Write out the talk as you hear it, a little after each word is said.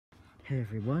Hey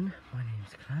everyone, my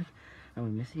name's Clag, and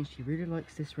we're Missy, and she really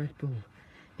likes this red ball.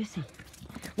 Missy!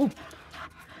 Oh!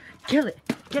 Kill it!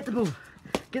 Get the ball!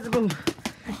 Get the ball!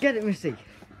 Get it, Missy!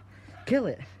 Kill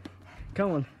it!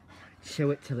 Come on!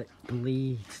 Show it till it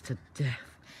bleeds to death.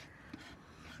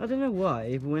 I don't know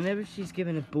why, but whenever she's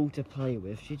given a ball to play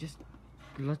with, she just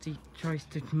bloody tries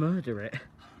to murder it.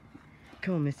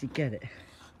 Come on, Missy, get it.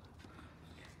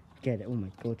 Get it. Oh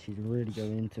my god, she's really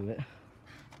going into it.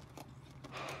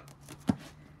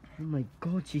 Oh my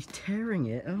god, she's tearing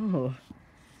it. Oh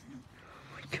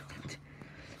my god.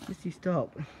 Missy,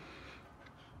 stop.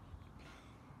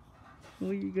 What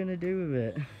are you gonna do with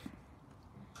it?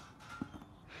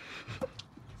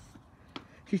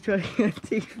 She's trying to get her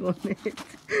teeth on it.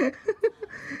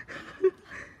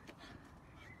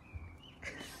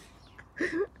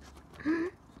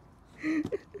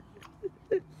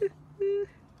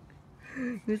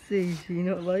 Missy, do you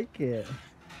not like it?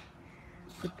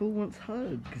 The ball wants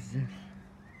hugs.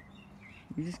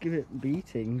 You just give it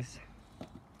beatings.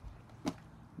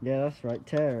 Yeah, that's right,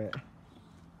 tear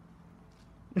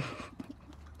it.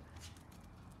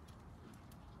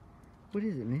 What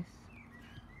is it, miss?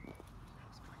 That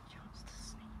was my chance to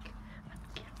sneak and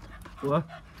kill her. What?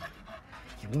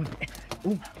 You want it?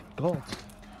 Oh, God.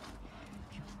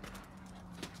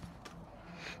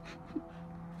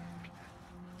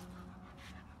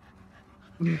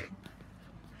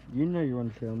 You know you're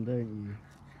on film, don't you?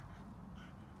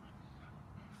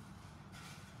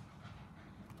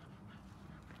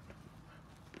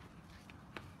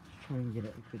 Just try and get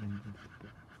it a good angle.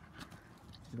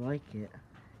 You like it?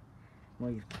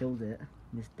 Well, you've killed it.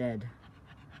 It's dead.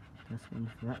 That's one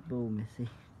for that ball, Missy.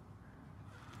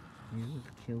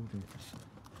 You've killed it.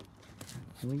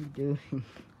 What are you doing?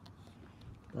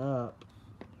 Stop.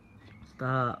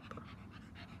 Stop.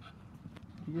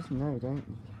 You just know, don't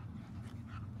you?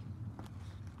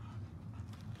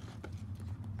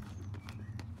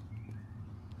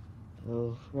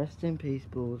 Oh, rest in peace,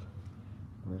 ball.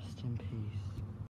 Rest in peace.